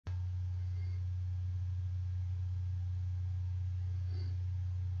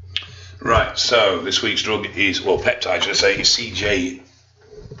Right, so this week's drug is, well, peptide, should I say, is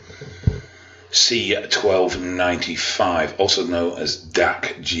cjc1295, also known as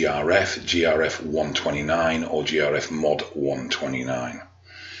DAC GRF, GRF129, or GRF mod 129.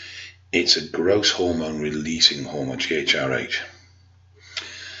 It's a growth hormone releasing hormone, GHRH.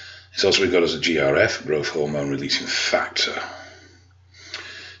 It's also regarded as a GRF, growth hormone releasing factor.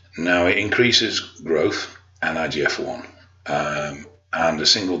 Now, it increases growth and IGF-1. And a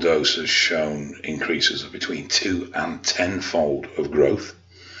single dose has shown increases of between 2 and 10-fold of growth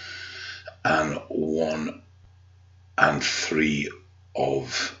and 1 and 3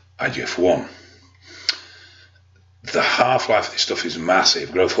 of IGF-1. The half-life of this stuff is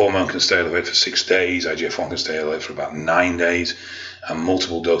massive. Growth hormone can stay elevated for 6 days, IGF-1 can stay elevated for about 9 days, and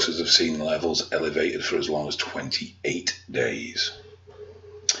multiple doses have seen levels elevated for as long as 28 days.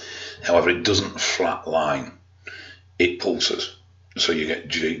 However, it doesn't flatline, it pulses. So you get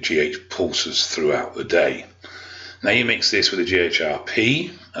GH pulses throughout the day. Now you mix this with a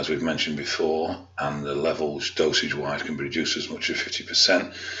GHRP, as we've mentioned before, and the levels dosage-wise can be reduced as much as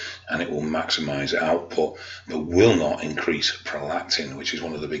 50%, and it will maximize output, but will not increase prolactin, which is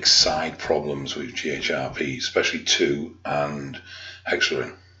one of the big side problems with GHRP, especially 2 and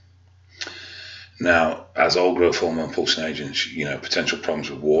hexarin. Now, as all growth hormone pulsing agents, potential problems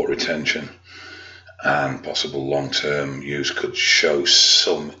with water retention and possible long-term use could show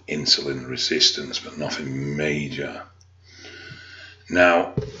some insulin resistance, but nothing major.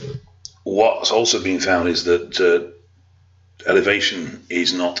 Now, what's also been found is that elevation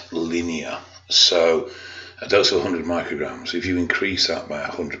is not linear. So a dose of 100 micrograms, if you increase that by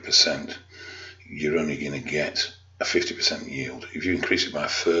 100%, you're only going to get a 50% yield. If you increase it by a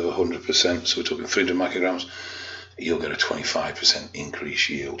further 100%, so we're talking 300 micrograms, you'll get a 25% increase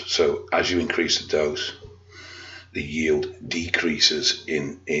yield. So as you increase the dose, the yield decreases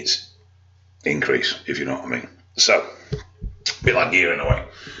in its increase, if you know what I mean. So, a bit like gear in a way.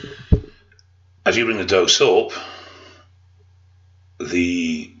 As you bring the dose up,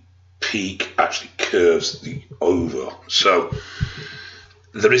 the peak actually curves the over. So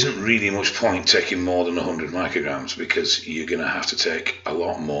there isn't really much point taking more than 100 micrograms because you're going to have to take a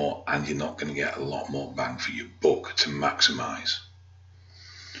lot more and you're not going to get a lot more bang for your buck to maximize.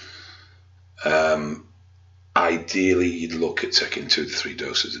 Ideally, you'd look at taking 2 to 3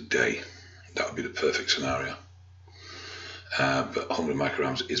 doses a day. That would be the perfect scenario. But 100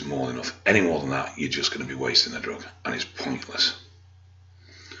 micrograms is more than enough. Any more than that, you're just going to be wasting the drug and it's pointless.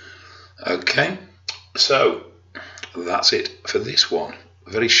 Okay, so that's it for this one. A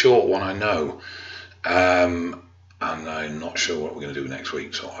very short one, I know, and I'm not sure what we're going to do next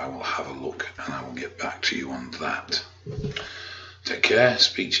week, so I will have a look and I will get back to you on that. Take care,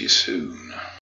 speak to you soon.